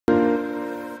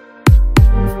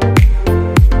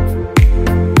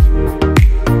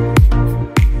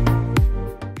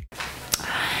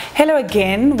Hello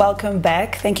again, welcome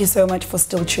back. Thank you so much for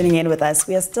still tuning in with us.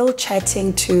 We are still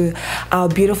chatting to our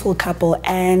beautiful couple,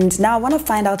 and now I want to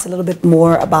find out a little bit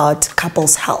more about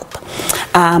couples help.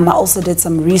 I also did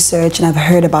some research and I've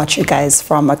heard about you guys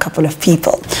from a couple of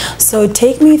people. So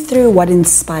take me through what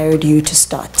inspired you to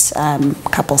start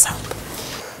couples help.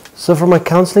 So from my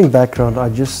counseling background, I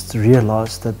just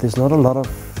realized that there's not a lot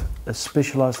of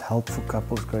specialized help for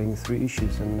couples going through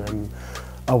issues, and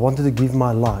I wanted to give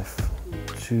my life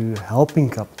to helping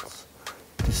couples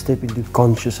to step into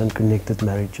conscious and connected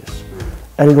marriages.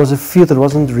 And it was a field that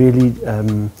wasn't really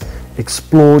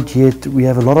explored yet. We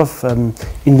have a lot of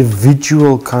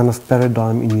individual kind of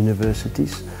paradigm in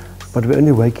universities, but we're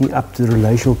only waking up to the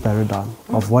relational paradigm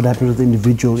of what happens with the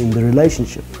individual in the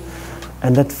relationship.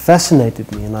 And that fascinated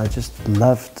me, and I just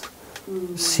loved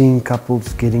seeing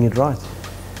couples getting it right.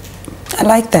 I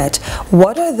like that.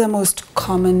 What are the most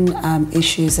common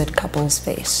issues that couples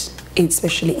face,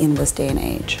 especially in this day and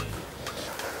age?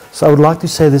 So I would like to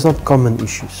say there's not common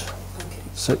issues. Okay.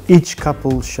 So each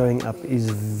couple showing up is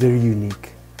very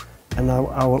unique. And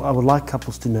I would like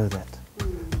couples to know that.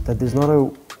 That there's not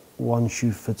a one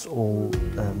shoe fits all.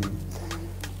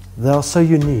 They are so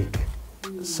unique.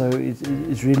 So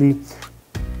it's really,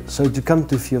 so to come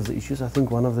to a few of the issues, I think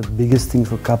one of the biggest things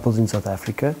for couples in South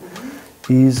Africa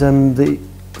is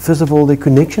first of all, the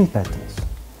connection patterns.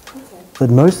 That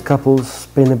most couples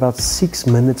spend about 6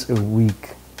 minutes a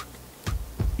week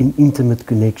in intimate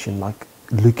connection, like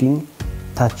looking,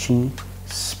 touching,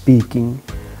 speaking,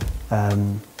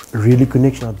 really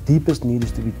connection. Our deepest need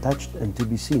is to be touched and to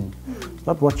be seen.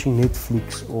 Not watching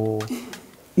Netflix or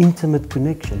intimate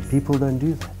connection. People don't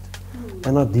do that.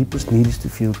 And our deepest need is to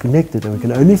feel connected, and we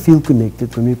can only feel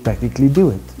connected when we practically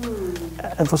do it.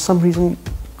 And for some reason,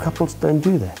 couples don't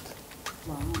do that.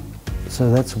 So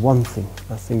that's one thing.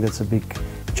 I think that's a big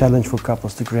challenge for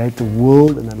couples, to create a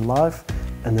world and a life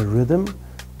and a rhythm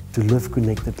to live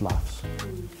connected lives.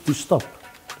 To stop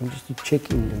and just to check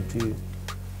in and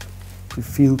to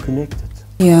feel connected.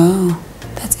 Yeah,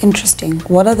 that's interesting.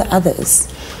 What are the others?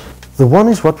 The one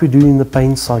is what we do in the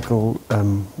pain cycle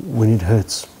when it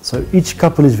hurts. So each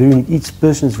couple is very unique, each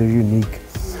person is very unique.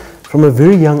 From a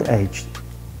very young age,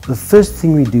 the first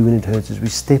thing we do when it hurts is we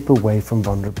step away from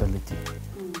vulnerability.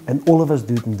 And all of us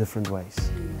do it in different ways.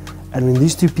 And when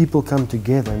these two people come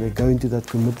together and they go into that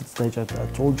committed stage I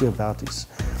told you about, is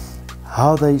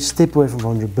how they step away from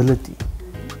vulnerability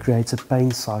creates a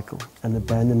pain cycle and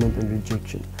abandonment and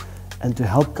rejection. And to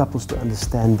help couples to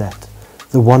understand that,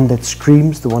 the one that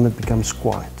screams, the one that becomes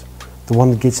quiet, the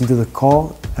one that gets into the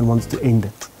car and wants to end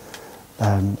it,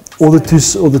 or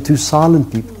the two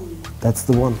silent people. That's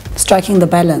the one. Striking the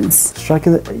balance.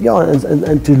 Striking the, yeah,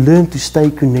 and to learn to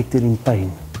stay connected in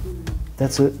pain.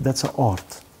 That's an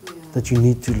art that you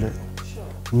need to learn. Sure.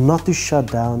 Not to shut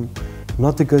down,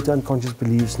 not to go to unconscious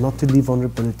beliefs, not to leave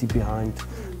vulnerability behind,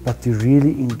 but to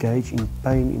really engage in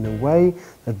pain in a way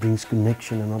that brings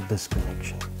connection and not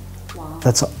disconnection. Wow.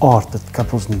 That's an art that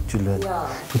couples need to learn.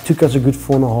 Yeah. It took us a good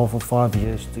 4.5 or 5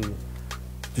 years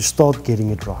to start getting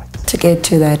it right. To get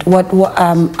to that,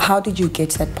 how did you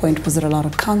get to that point? Was it a lot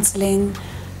of counseling?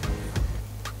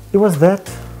 It was that.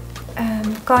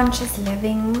 Conscious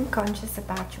living, conscious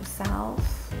about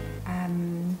yourself.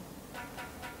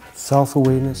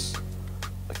 Self-awareness,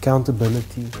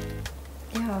 accountability.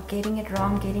 Yeah, getting it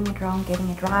wrong, getting it wrong, getting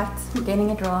it right,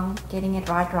 getting it wrong, getting it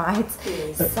right.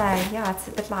 Yes. So yeah, it's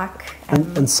a bit like...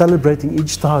 and celebrating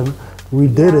each time we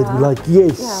did it. We're like,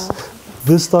 yes,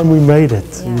 this time we made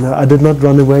it. Yeah. You know, I did not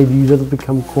run away, you didn't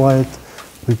become quiet.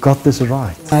 We got this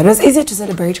right. It was easy to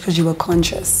celebrate because you were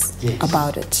conscious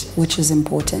about it, which is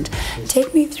important.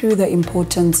 Take me through the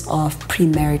importance of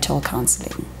premarital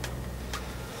counseling.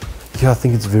 Yeah, I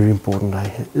think it's very important.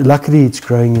 Luckily, it's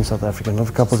growing in South Africa. A lot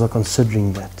of couples are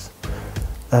considering that.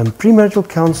 Premarital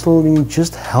counseling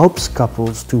just helps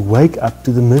couples to wake up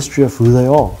to the mystery of who they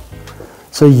are.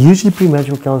 So usually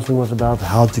premarital counseling was about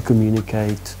how to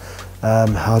communicate,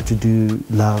 how to do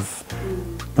love.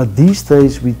 But these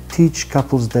days we teach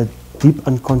couples that deep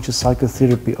unconscious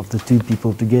psychotherapy of the two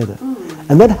people together.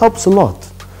 And that helps a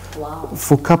lot. Wow.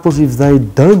 For couples, if they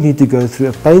don't need to go through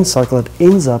a pain cycle that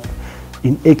ends up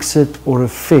in exit or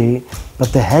affair,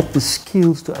 but they had the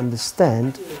skills to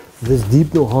understand this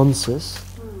deep nuances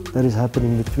that is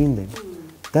happening between them.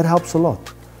 That helps a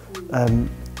lot.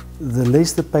 The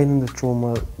less the pain and the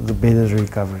trauma, the better the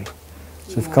recovery.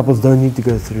 So if couples don't need to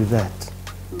go through that,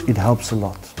 it helps a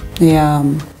lot. Yeah,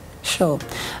 sure.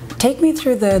 Take me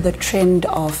through the trend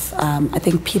of, I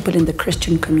think, people in the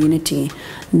Christian community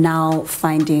now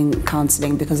finding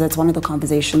counseling, because that's one of the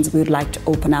conversations we would like to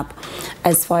open up,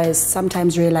 as far as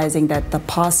sometimes realizing that the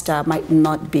pastor might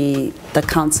not be the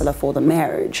counselor for the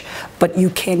marriage, but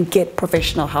you can get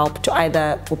professional help to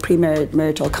either for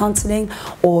premarital counseling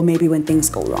or maybe when things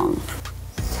go wrong.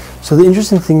 So the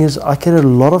interesting thing is I get a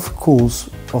lot of calls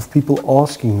of people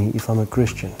asking me if I'm a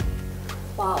Christian.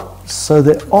 Wow. So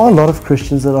there are a lot of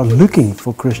Christians that are looking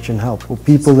for Christian help, or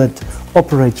people that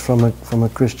operate from a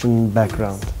Christian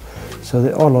background. So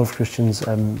there are a lot of Christians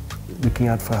looking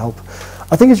out for help.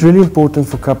 I think it's really important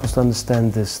for couples to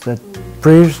understand this, that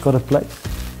prayer's got a place,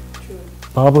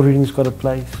 Bible reading's got a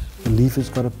place, belief has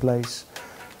got a place,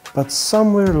 but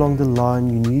somewhere along the line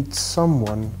you need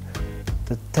someone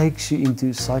that takes you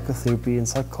into psychotherapy and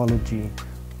psychology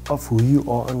of who you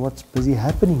are and what's busy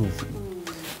happening with you.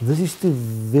 This is two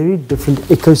very different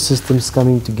ecosystems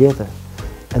coming together,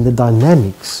 and the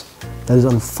dynamics that is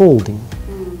unfolding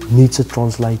needs a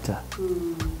translator.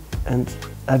 And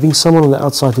having someone on the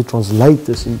outside to translate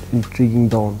this intriguing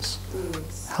dance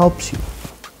helps you.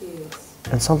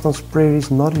 And sometimes prayer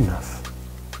is not enough,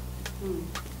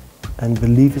 and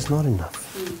belief is not enough.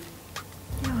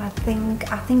 Yeah,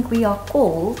 I think we are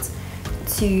called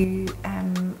to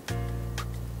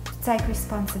take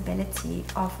responsibility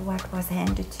of what was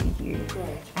handed to you,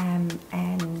 and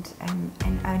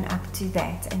own up to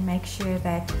that, and make sure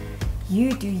that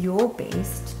you do your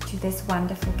best to this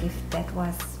wonderful gift that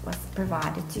was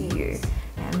provided to you.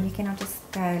 You cannot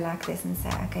just go like this and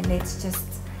say, okay, let's just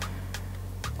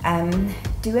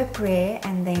do a prayer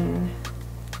and then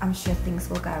I'm sure things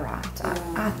will go right.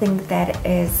 I think that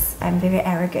is very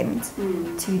arrogant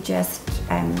to just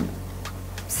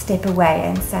step away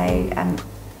and say,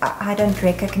 I don't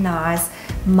recognize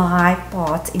my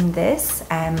part in this,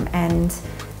 and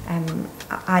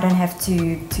I don't have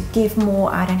to give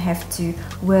more, I don't have to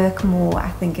work more. I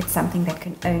think it's something that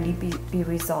can only be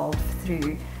resolved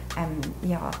through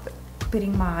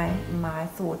putting my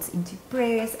thoughts into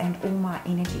prayers and all my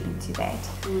energy into that.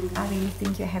 I really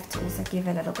think you have to also give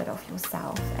a little bit of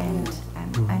yourself and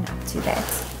own up to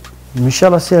that.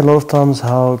 Michelle, I see a lot of times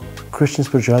how Christian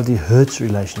spirituality hurts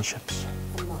relationships.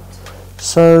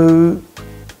 So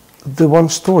the one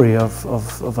story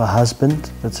of a husband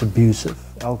that's abusive,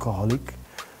 alcoholic,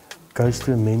 goes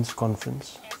to a men's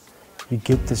conference. You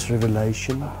get this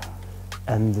revelation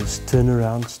and this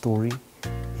turnaround story.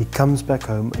 He comes back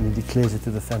home and he declares it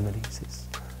to the family. He says,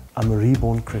 I'm a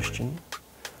reborn Christian.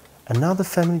 And now the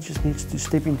family just needs to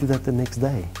step into that the next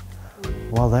day,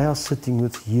 while they are sitting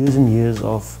with years and years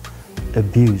of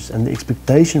abuse and the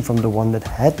expectation from the one that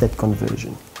had that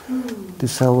conversion to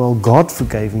say, well, God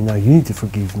forgave me, now you need to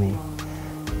forgive me.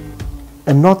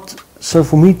 And not, so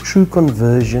for me, true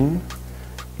conversion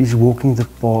is walking the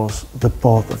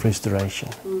path of restoration.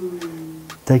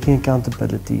 Taking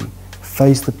accountability,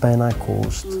 face the pain I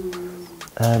caused.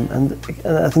 And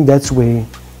I think that's where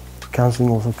counseling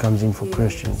also comes in for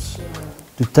Christians.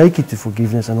 To take it to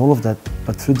forgiveness and all of that,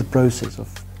 but through the process of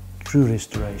true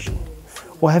restoration.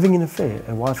 Or having an affair.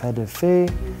 A wife had an affair,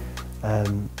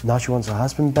 now she wants her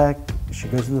husband back, she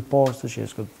goes to the pastor,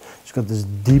 she's got this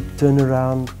deep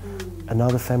turnaround, and now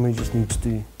the family just needs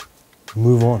to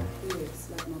move on.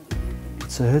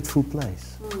 It's a hurtful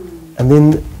place. And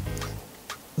then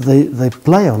they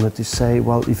play on it to say,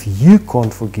 well, if you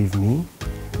can't forgive me,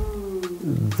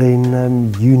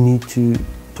 then you need to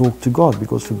talk to God,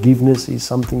 because forgiveness is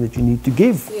something that you need to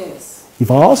give.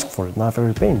 If I ask for it, now if I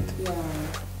repent.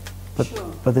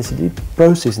 But there's a deep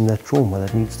process in that trauma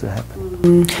that needs to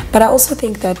happen. But I also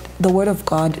think that the Word of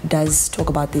God does talk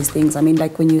about these things. I mean,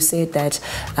 like when you said that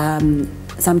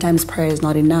sometimes prayer is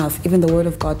not enough, even the Word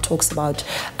of God talks about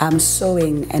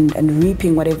sowing and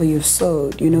reaping whatever you've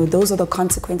sowed. You know, those are the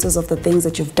consequences of the things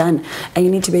that you've done, and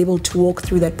you need to be able to walk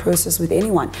through that process with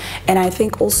anyone. And I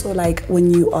think also, like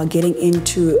when you are getting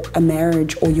into a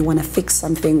marriage, or you want to fix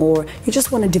something, or you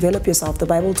just want to develop yourself, the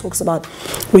Bible talks about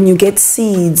when you get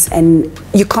seeds, and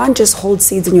you can't just hold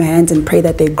seeds in your hands and pray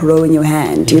that they grow in your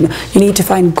hand. You know, you need to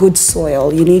find good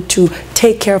soil, you need to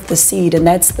take care of the seed, and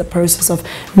that's the process of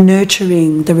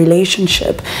nurturing the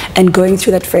relationship and going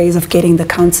through that phase of getting the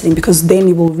counseling, because then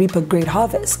you will reap a great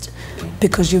harvest,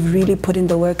 because you've really put in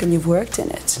the work and you've worked in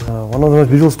it. One of the most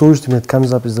beautiful stories to me that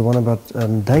comes up is the one about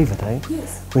David,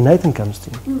 when Nathan comes to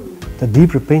him. The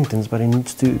deep repentance, but he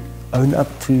needs to own up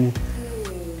to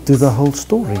the whole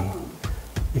story.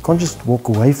 You can't just walk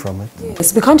away from it.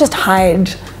 Yes, we can't just hide,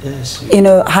 you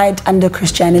know, hide under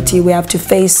Christianity. We have to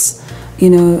face, you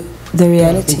know, the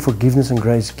reality. I think forgiveness and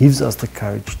grace gives us the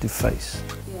courage to face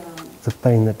the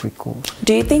pain that we cause.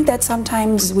 Do you think that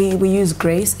sometimes we use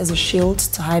grace as a shield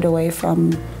to hide away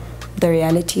from the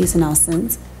realities and our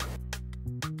sins?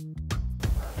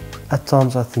 At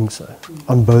times I think so,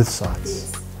 on both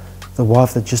sides. The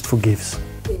wife that just forgives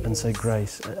and say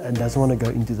grace and doesn't want to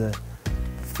go into the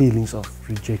feelings of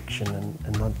rejection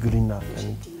and not good enough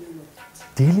and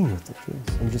dealing with it,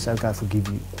 yes, and just say, okay, I forgive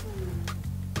you.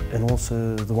 And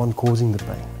also the one causing the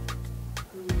pain,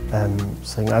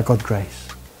 saying, I got grace,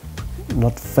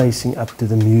 not facing up to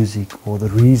the music or the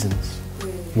reasons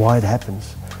why it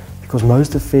happens. Because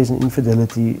most affairs and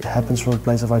infidelity happens from a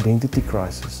place of identity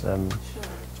crisis.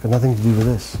 It's got nothing to do with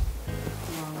this.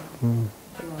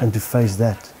 And to face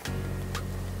that.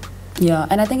 Yeah,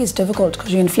 and I think it's difficult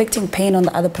because you're inflicting pain on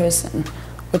the other person,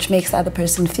 which makes the other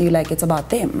person feel like it's about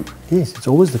them. Yes, it's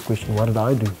always the question, what did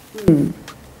I do?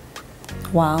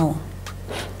 Wow.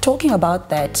 Talking about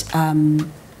that,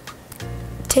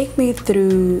 take me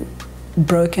through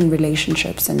broken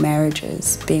relationships and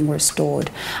marriages being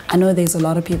restored. I know there's a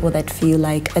lot of people that feel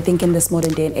like, I think in this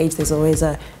modern day and age, there's always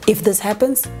a, if this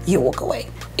happens, you walk away.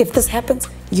 If this happens,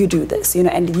 you do this, you know,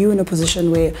 and you're in a position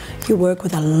where you work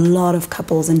with a lot of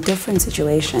couples in different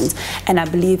situations. And I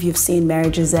believe you've seen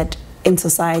marriages that in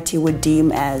society would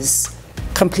deem as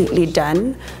completely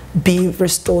done, be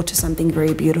restored to something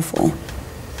very beautiful.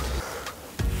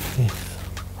 Yes.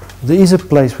 There is a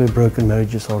place where broken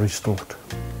marriages are restored.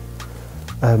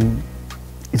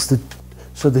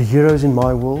 So the heroes in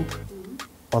my world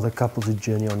are the couples who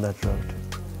journey on that road.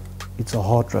 It's a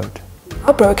hard road.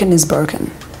 How broken is broken?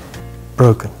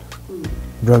 Broken.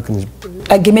 Broken is...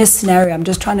 give me a scenario. I'm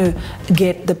just trying to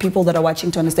get the people that are watching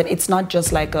to understand. It's not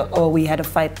just like, oh, we had a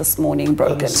fight this morning,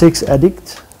 broken. Sex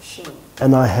addict. Sure.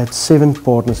 And I had 7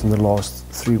 partners in the last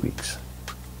 3 weeks.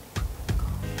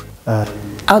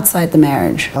 Outside the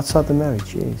marriage? Outside the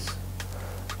marriage, yes.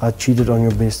 I cheated on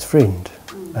your best friend.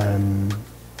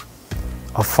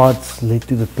 Our fights led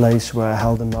to the place where I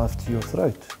held a knife to your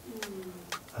throat.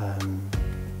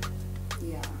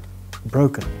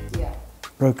 Broken. Yeah.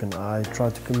 Broken. I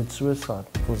tried to commit suicide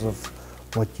because of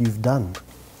what you've done.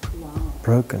 Wow.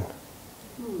 Broken.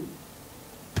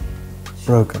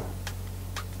 Broken.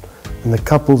 And the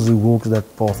couples who walk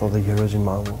that path are the heroes in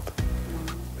my world.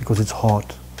 Because it's hard.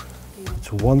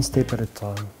 It's one step at a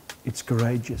time. It's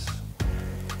courageous.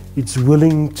 It's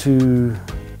willing to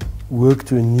work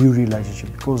to a new relationship,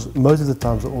 because most of the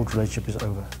times the old relationship is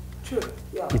over. True.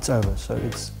 Yeah. It's over. So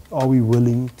it's, are we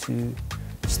willing to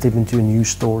step into a new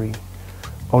story?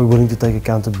 Are we willing to take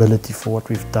accountability for what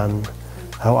we've done,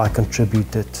 how I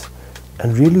contributed,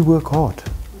 and really work hard?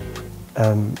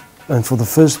 And for the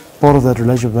first part of that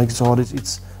relationship, makes it hard,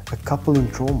 it's a couple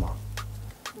in trauma,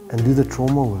 and do the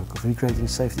trauma work of recreating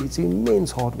safety. It's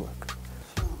immense hard work,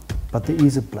 but there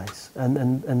is a place,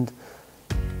 and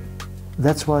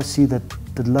that's why I see that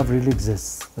love really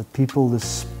exists, that people,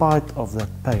 despite of that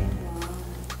pain,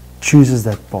 chooses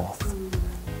that path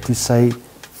to say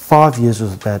 5 years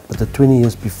was bad, but the 20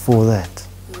 years before that,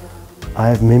 I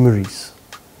have memories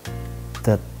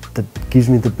that gives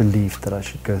me the belief that I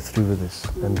should go through with this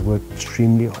and work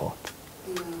extremely hard.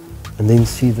 And then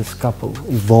see this couple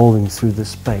evolving through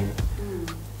this pain,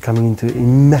 coming into an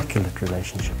immaculate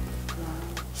relationship.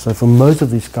 So for most of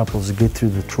these couples to get through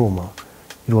the trauma,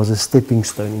 it was a stepping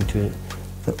stone into it.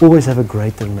 They always have a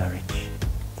greater marriage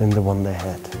than the one they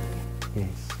had. Yes.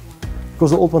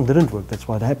 Because the old one didn't work, that's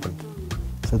why it happened.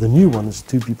 So the new one is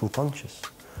 2 people conscious,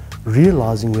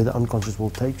 realizing where the unconscious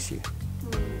world takes you.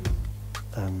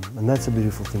 And that's a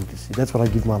beautiful thing to see. That's what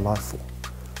I give my life for,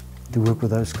 to work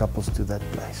with those couples to that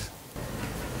place.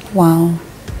 Wow.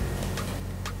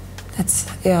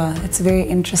 It's very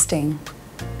interesting.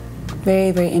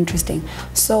 Very, very interesting.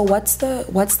 So what's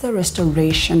the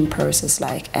restoration process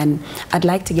like? And I'd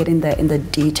like to get in the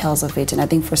details of it, and I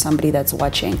think for somebody that's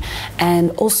watching. And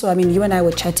also, I mean, you and I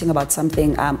were chatting about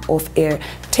something off air.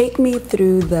 Take me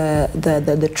through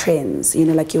the trends. You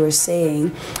know, like you were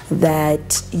saying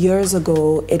that years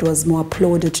ago it was more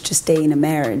applauded to stay in a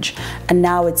marriage, and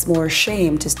now it's more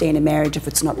shame to stay in a marriage if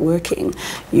it's not working.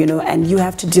 You know, and you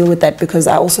have to deal with that, because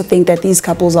I also think that these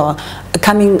couples are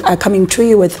coming to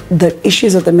you with the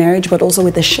issues of the marriage, but also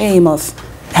with the shame of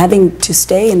having to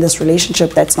stay in this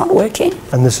relationship that's not working.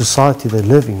 And the society they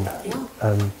live in.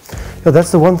 Yeah,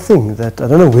 that's the one thing that, I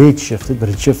don't know where it shifted, but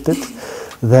it shifted,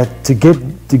 that to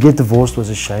get divorced was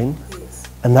a shame,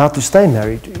 and now to stay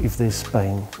married, if there's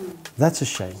pain, that's a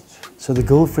shame. So the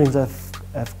girlfriends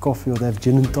have coffee or they have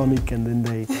gin and tonic, and then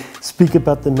they speak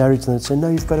about the marriage and they say, no,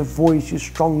 you've got a voice, you're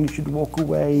strong, you should walk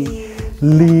away.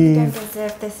 leave. You don't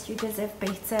deserve this, you deserve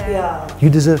better. Yeah. You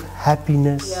deserve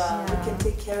happiness. Yeah. You can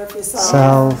take care of yourself.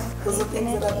 Self. Those are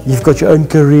things that You've got your own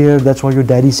career. That's why your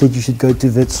daddy said you should go to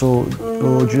Wits or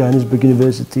Johannesburg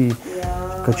University.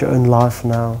 Yeah. You've got your own life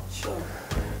now. Sure.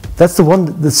 That's the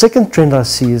one. The second trend I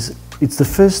see is it's the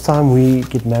first time we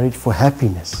get married for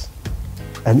happiness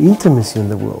and intimacy in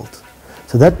the world.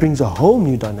 So that brings a whole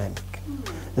new dynamic,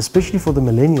 especially for the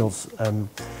millennials.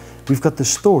 We've got the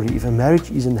story, if a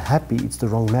marriage isn't happy, it's the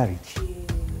wrong marriage.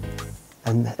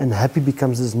 And happy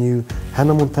becomes this new,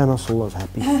 Hannah Montana soul was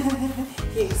happy.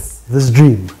 Yes. This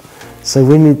dream. So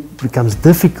when it becomes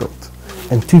difficult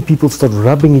and two people start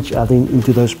rubbing each other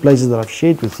into those places that I've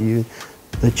shared with you,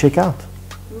 they check out.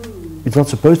 It's not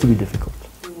supposed to be difficult.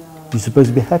 You're supposed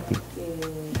to be happy.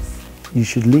 Yes. You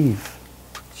should leave.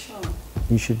 Sure.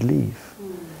 You should leave.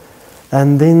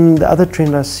 And then the other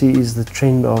trend I see is the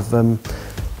trend of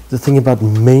the thing about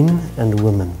men and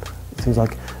women. Things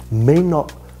like men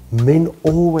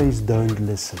always don't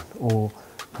listen, or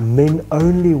men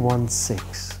only want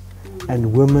sex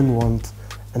and women want,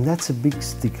 and that's a big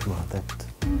stigma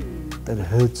that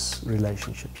hurts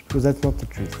relationships, because that's not the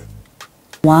truth.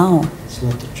 Wow. It's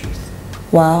not the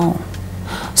truth. Wow.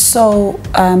 So,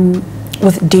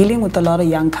 with dealing with a lot of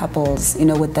young couples, you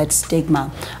know, with that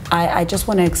stigma, I just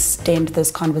want to extend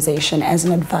this conversation as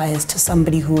an advice to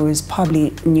somebody who is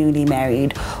probably newly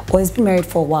married or has been married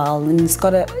for a while and has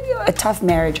got a tough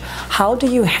marriage. How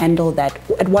do you handle that?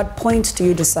 At what point do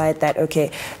you decide that, okay,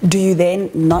 do you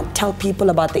then not tell people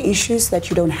about the issues, that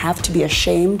you don't have to be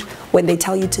ashamed when they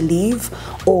tell you to leave?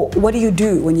 Or what do you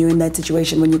do when you're in that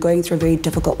situation, when you're going through a very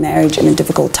difficult marriage and a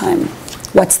difficult time?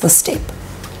 What's the step?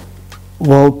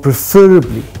 Well,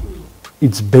 preferably,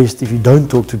 it's best if you don't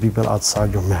talk to people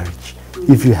outside your marriage,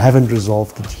 if you haven't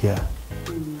resolved it here.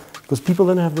 Because people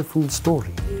don't have the full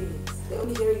story. They're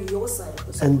only hearing your side of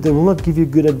the story. And they will not give you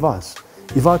good advice.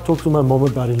 If I talk to my mom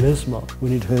about Elisma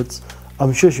when it hurts,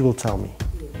 I'm sure she will tell me.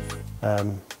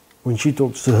 When she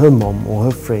talks to her mom or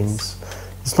her friends,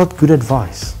 it's not good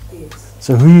advice.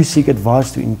 So who you seek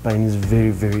advice to in pain is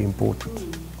very, very important.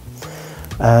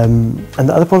 And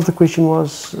the other part of the question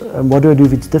was, what do I do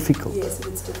if it's difficult? Yes, if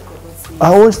it's difficult. I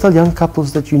always tell young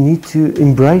couples that you need to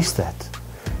embrace that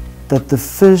the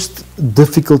first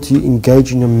difficulty you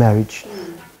engage in your marriage,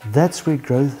 that's where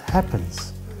growth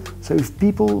happens. So if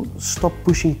people stop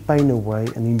pushing pain away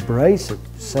and embrace it,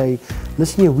 say,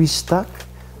 listen here, we're stuck,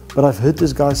 but I've heard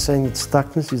this guy saying that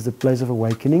stuckness is the place of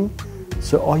awakening,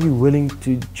 so are you willing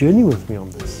to journey with me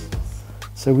on this?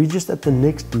 So we're just at the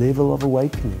next level of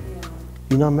awakening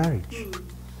in our marriage.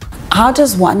 How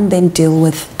does one then deal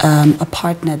with a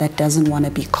partner that doesn't want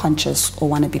to be conscious or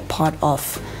want to be part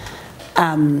of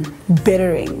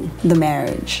bettering the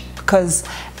marriage? Because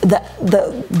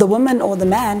the woman or the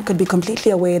man could be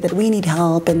completely aware that we need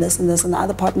help and this, and the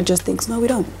other partner just thinks, no, we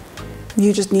don't.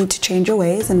 You just need to change your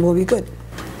ways and we'll be good.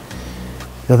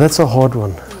 Yeah, that's a hard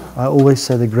one. I always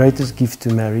say the greatest gift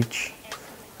to marriage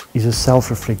is a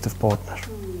self-reflective partner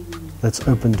that's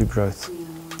open to growth.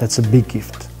 That's a big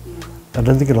gift. I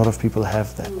don't think a lot of people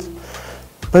have that.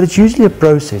 But it's usually a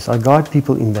process. I guide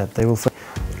people in that. They will say,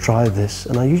 try this.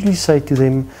 And I usually say to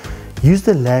them, use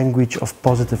the language of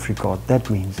positive regard. That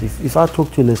means, if I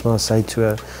talk to Elisma, I say to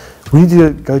her, we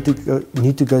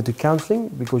need to go to counseling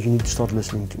because you need to start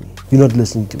listening to me. You're not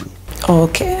listening to me. Oh,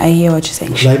 okay, I hear what you're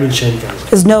saying. Blame and shame counseling.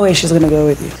 There's no way she's going to go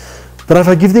with you. But if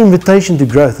I give the invitation to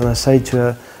growth and I say to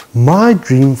her, my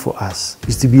dream for us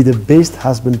is to be the best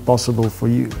husband possible for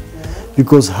you.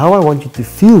 Because how I want you to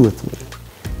feel with me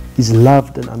is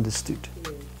loved and understood.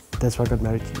 That's why I got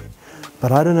married to you.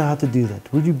 But I don't know how to do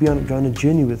that. Would you go on a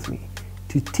journey with me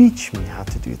to teach me how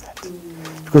to do that?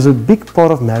 Because a big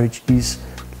part of marriage is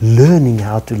learning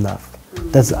how to love.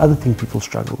 That's the other thing people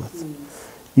struggle with.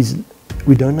 Is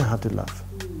we don't know how to love.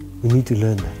 We need to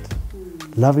learn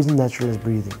that. Love isn't natural as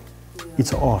breathing.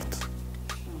 It's an art.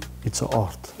 It's an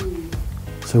art.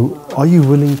 So are you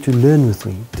willing to learn with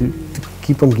me, to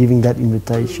keep on giving that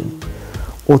invitation?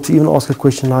 Or to even ask a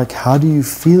question like, how do you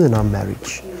feel in our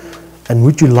marriage? And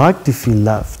would you like to feel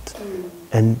loved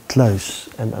and close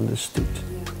and understood?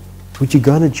 Would you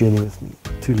go on a journey with me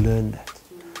to learn that?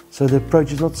 So the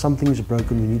approach is not something is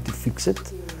broken, we need to fix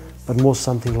it, but more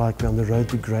something like we're on the road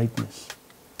to greatness.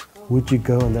 Would you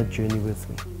go on that journey with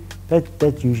me?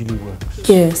 That usually works.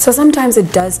 Yeah, so sometimes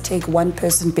it does take one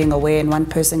person being aware and one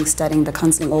person studying the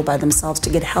counseling all by themselves to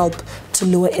get help to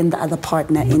lure in the other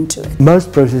partner into it.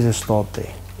 Most processes start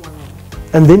there.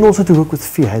 And then also to work with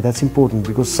fear. Hey, that's important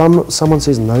because someone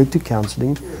says no to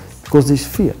counseling because there's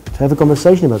fear. To have a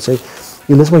conversation about it. Say,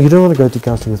 Elisma, you don't want to go to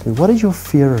counseling with me. What is your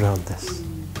fear around this?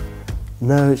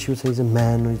 no, she would say it's a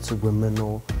man or it's a woman,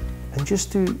 and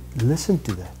just to listen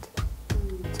to that.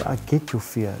 So I get your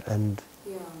fear, and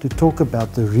to talk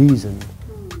about the reason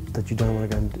that you don't want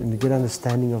to go and to get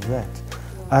understanding of that.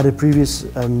 I had a previous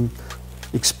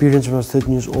experience when I was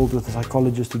 13 years old with a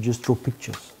psychologist who just drew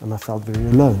pictures, and I felt very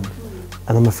alone.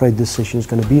 And I'm afraid this session is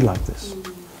going to be like this.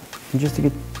 And just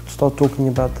to start talking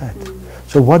about that.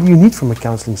 So what do you need from a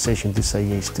counseling session to say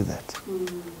yes to that?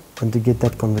 And to get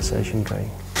that conversation going.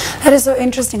 That is so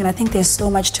interesting, and I think there's so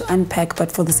much to unpack,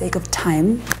 but for the sake of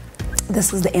time,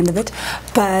 this is the end of it.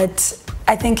 But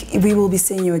I think we will be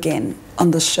seeing you again on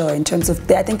the show in terms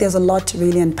of, I think there's a lot to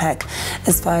really unpack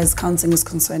as far as counseling is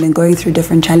concerned and going through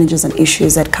different challenges and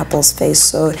issues that couples face.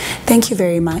 So thank you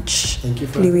very much,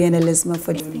 Louis and Elisma,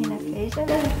 for joining me.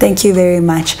 Thank you very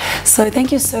much. So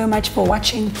thank you so much for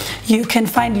watching. You can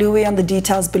find Louis on the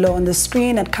details below on the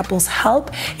screen at Couples Help.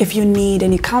 If you need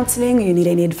any counseling, you need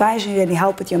any advice, you need any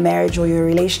help with your marriage or your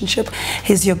relationship,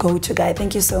 he's your go-to guy.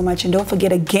 Thank you so much, and don't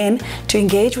forget again to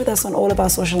engage with us on all of our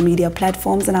social media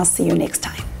platforms, and I'll see you next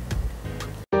time.